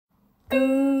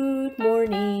Good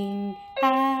morning.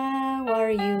 How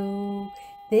are you?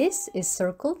 This is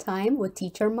Circle Time with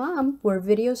Teacher Mom, where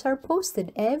videos are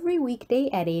posted every weekday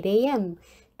at 8 a.m.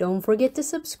 Don't forget to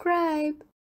subscribe.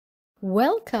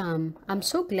 Welcome. I'm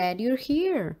so glad you're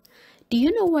here. Do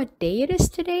you know what day it is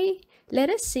today? Let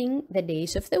us sing the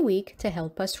days of the week to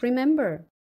help us remember.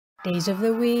 Days of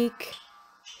the week.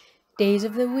 Days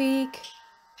of the week.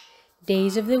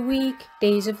 Days of the week.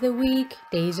 Days of the week.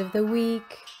 Days of the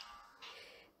week.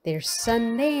 There's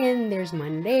Sunday and there's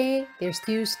Monday, there's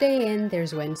Tuesday and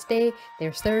there's Wednesday,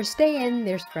 there's Thursday and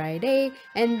there's Friday,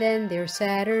 and then there's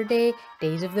Saturday.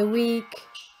 Days of the week.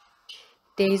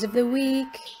 Days of the week.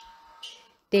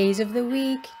 Days of the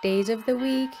week. Days of the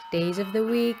week. Days of the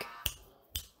week.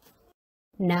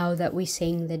 Now that we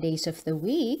sang the days of the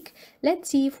week,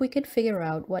 let's see if we could figure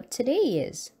out what today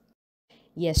is.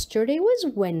 Yesterday was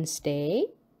Wednesday.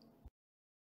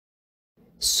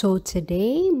 So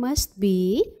today must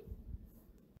be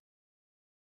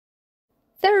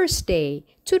Thursday.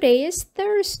 Today is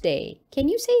Thursday. Can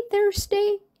you say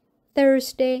Thursday?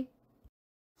 Thursday.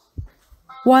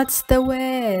 What's the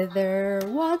weather?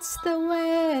 What's the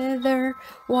weather?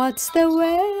 What's the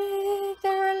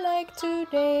weather like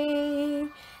today?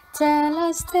 Tell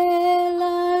us,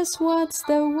 what's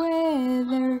the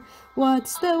weather?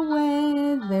 What's the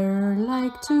weather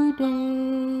like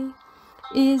today?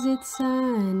 Is it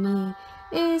sunny?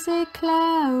 Is it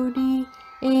cloudy?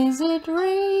 Is it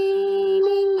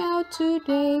raining out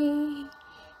today?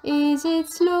 Is it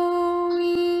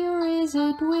snowy or is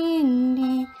it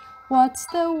windy? What's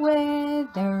the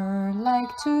weather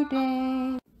like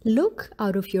today? Look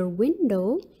out of your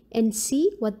window and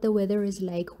see what the weather is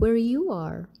like where you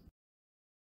are.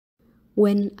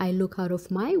 When I look out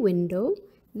of my window,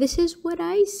 this is what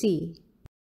I see.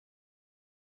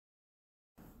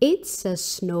 It's a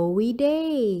snowy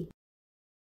day.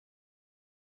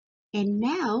 And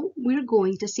now we're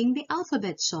going to sing the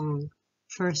alphabet song.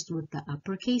 First with the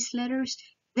uppercase letters,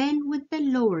 then with the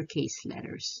lowercase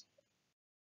letters.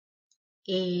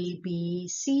 A, B,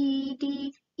 C,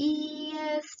 D, E,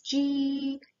 F,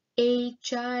 G,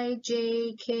 H, I,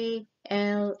 J, K,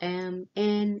 L, M,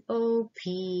 N, O,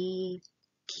 P,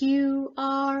 Q,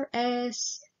 R,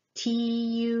 S, T,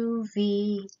 U,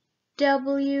 V,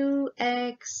 W,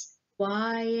 X,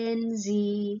 Y, and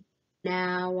Z.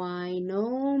 Now I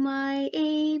know my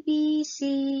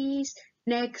ABCs.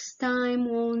 Next time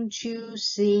won't you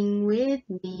sing with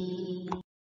me?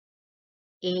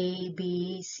 A,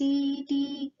 B, C,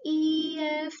 D, E,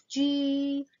 F,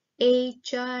 G,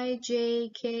 H, I, J,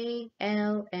 K,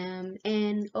 L, M,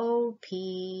 N, O,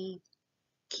 P,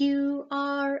 Q,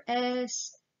 R,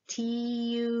 S, T,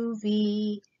 U,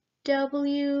 V,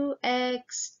 W,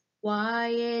 X, Y,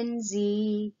 and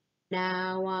Z.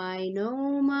 Now I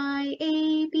know my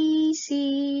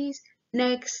ABCs.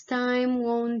 Next time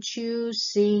won't you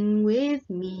sing with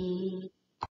me?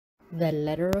 The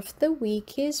letter of the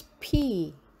week is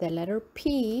P. The letter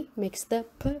P makes the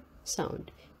P sound.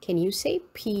 Can you say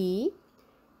P?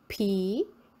 P.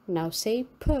 Now say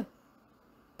P.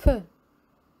 P.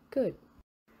 Good.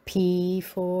 P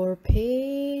for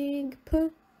pig. P,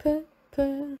 P,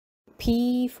 P.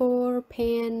 P for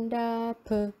panda.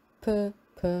 P, P,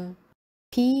 P.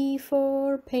 P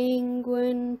for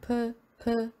penguin. P,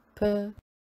 P, P.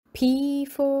 P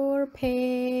for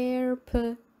pear.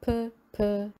 P, P,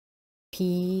 P.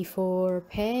 P for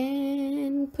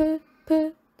pen. P,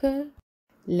 P, P.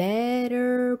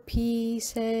 Letter P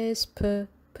says P,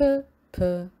 P,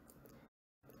 P.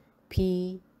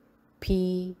 P,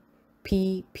 P,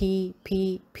 P, P,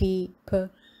 P, P,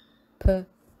 P, P,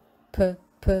 P,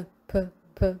 P, P,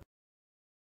 P.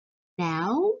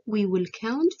 Now we will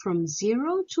count from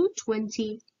 0 to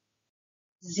 20.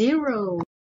 0,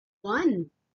 1,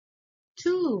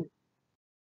 2,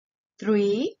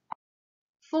 3,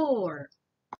 4,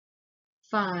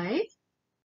 5,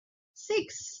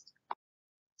 6,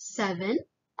 7,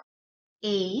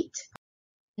 8,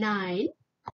 9,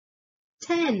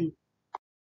 10,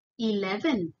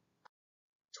 11,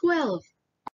 12,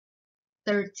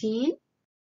 13,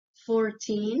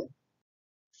 14,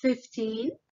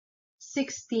 15,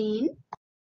 16,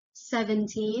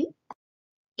 17,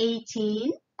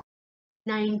 18,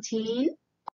 19,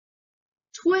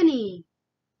 20.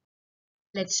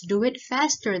 Let's do it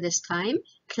faster this time,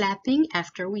 clapping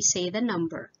after we say the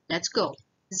number. Let's go.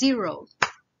 0,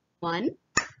 1,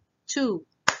 2,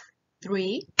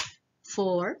 3,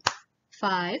 4,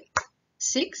 5,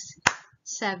 6,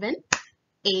 7,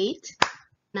 8,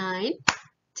 9,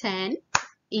 10,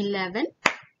 11,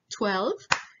 12,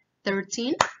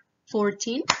 13,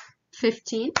 14,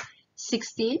 15,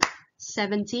 16,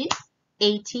 17,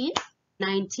 18,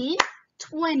 19,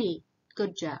 20.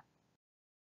 Good job.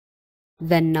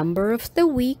 The number of the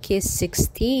week is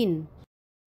 16.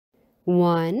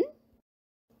 1,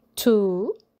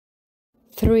 2,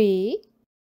 3,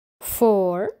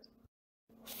 4,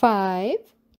 5,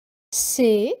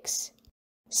 6,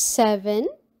 7,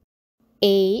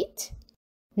 8,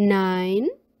 9,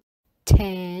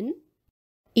 10,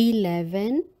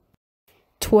 11,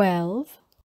 12,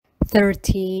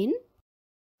 13,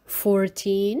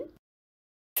 14,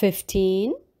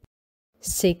 15,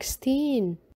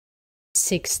 16.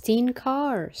 16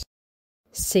 cars.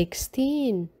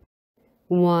 16.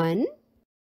 1,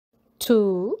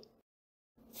 2,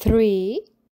 3,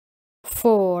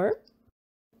 4,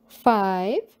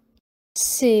 5,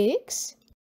 6,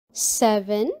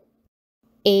 7,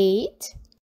 8,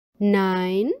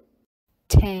 9,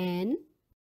 10,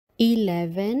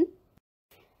 11,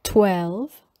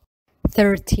 12,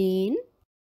 13,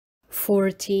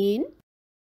 14,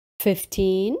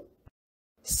 15,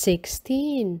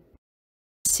 16.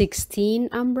 16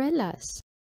 umbrellas.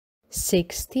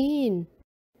 16.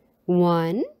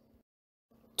 1,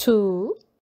 2,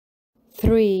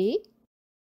 3,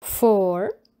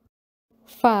 4,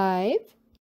 5,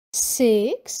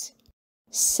 6,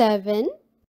 7,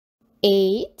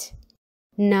 8,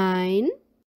 9,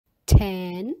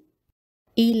 10,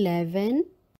 11,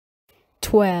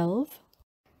 12,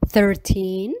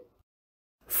 13,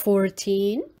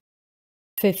 14,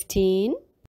 15,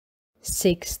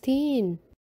 16.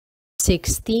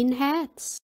 16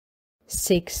 hats.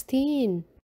 16.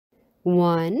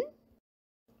 1,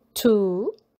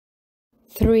 2,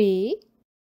 3,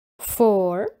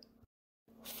 4,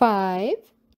 5,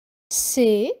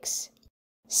 6,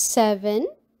 7,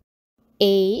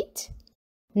 8,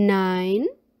 9,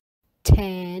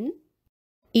 10,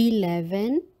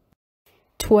 11,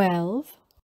 12,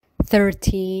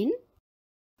 13,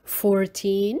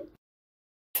 14,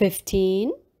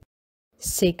 15,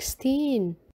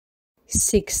 16.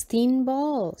 16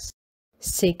 balls.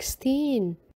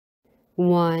 16.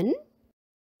 1,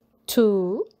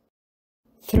 2,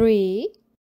 3,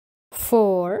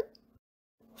 4,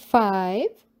 5,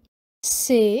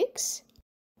 6,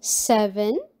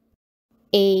 7,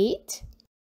 8,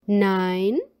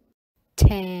 9,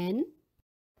 10,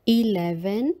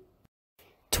 11,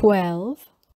 12,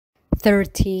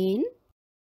 13,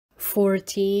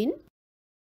 14,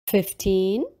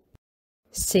 15,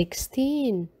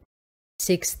 16.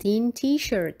 16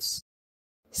 t-shirts.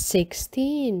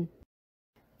 16.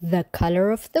 The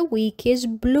color of the week is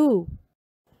blue.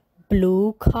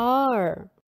 Blue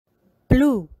car.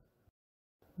 Blue.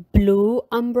 Blue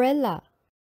umbrella.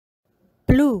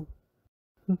 Blue.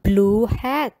 Blue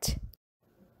hat.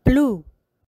 Blue.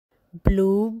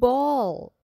 Blue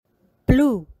ball.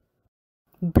 Blue.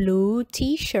 Blue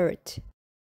t-shirt.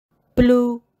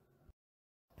 Blue.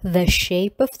 The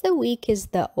shape of the week is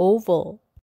the oval.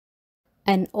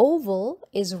 An oval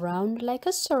is round like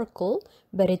a circle,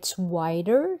 but it's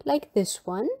wider like this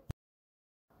one,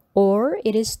 or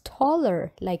it is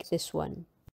taller like this one.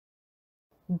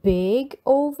 Big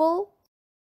oval,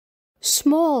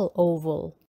 small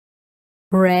oval,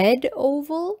 red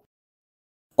oval,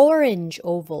 orange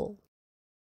oval,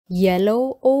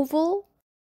 yellow oval,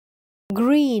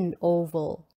 green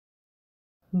oval,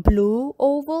 blue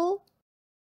oval,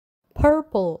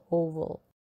 purple oval.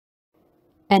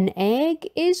 An egg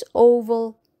is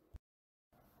oval.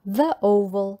 The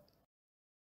oval.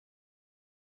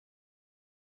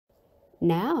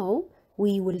 Now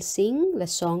we will sing the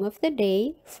song of the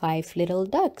day, Five Little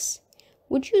Ducks.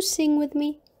 Would you sing with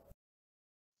me?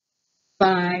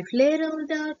 5 little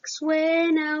ducks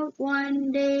went out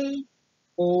one day,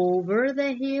 over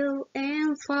the hill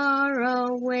and far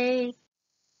away.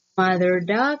 Mother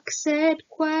duck said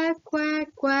quack, quack,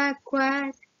 quack,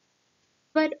 quack,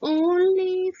 but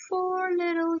only 4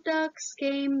 little ducks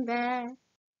came back.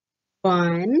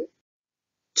 1,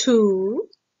 2,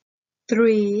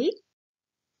 3,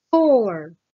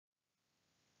 4.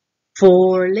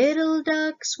 4 little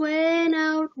ducks went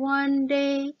out one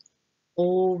day,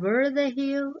 over the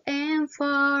hill and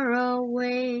far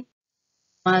away.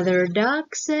 Mother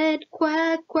duck said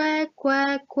quack, quack,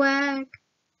 quack, quack,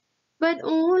 but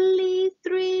only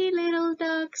 3 little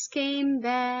ducks came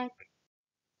back.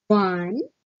 1,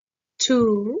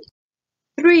 2,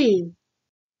 3.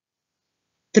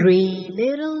 3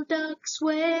 little ducks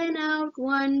went out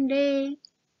one day,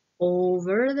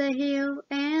 over the hill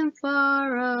and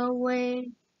far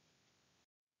away.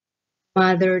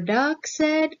 Mother duck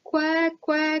said quack,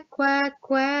 quack, quack,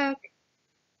 quack,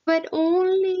 but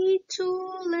only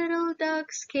 2 little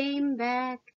ducks came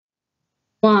back.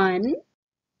 1,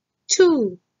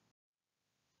 2.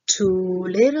 Two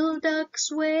little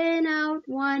ducks went out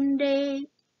one day,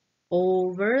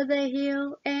 over the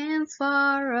hill and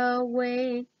far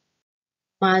away.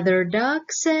 Mother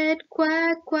duck said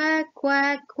quack, quack,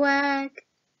 quack, quack,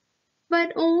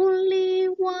 but only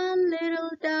one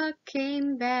little duck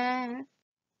came back.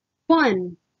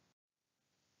 One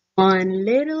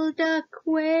little duck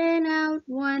went out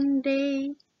one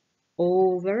day,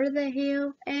 over the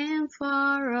hill and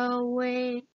far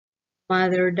away.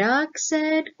 Mother duck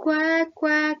said quack,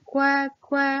 quack, quack,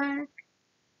 quack,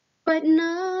 but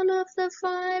none of the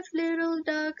 5 little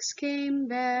ducks came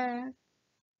back.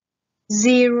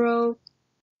 0,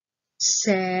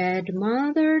 said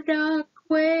Mother duck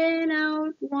went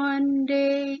out one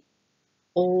day,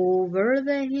 over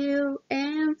the hill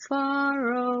and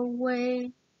far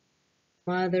away.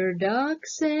 Mother duck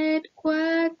said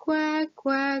quack, quack,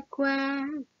 quack, quack,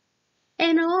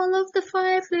 and all of the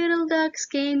 5 little ducks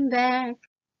came back.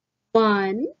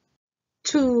 1,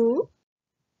 2,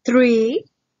 3,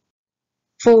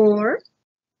 4,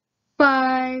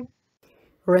 5.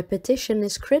 Repetition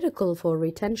is critical for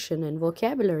retention and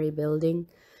vocabulary building,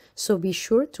 so be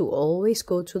sure to always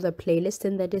go to the playlist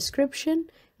in the description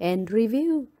and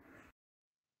review.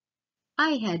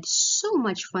 I had so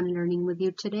much fun learning with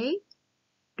you today.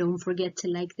 Don't forget to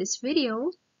like this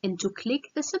video and to click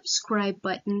the subscribe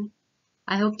button.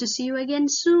 I hope to see you again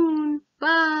soon.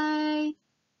 Bye!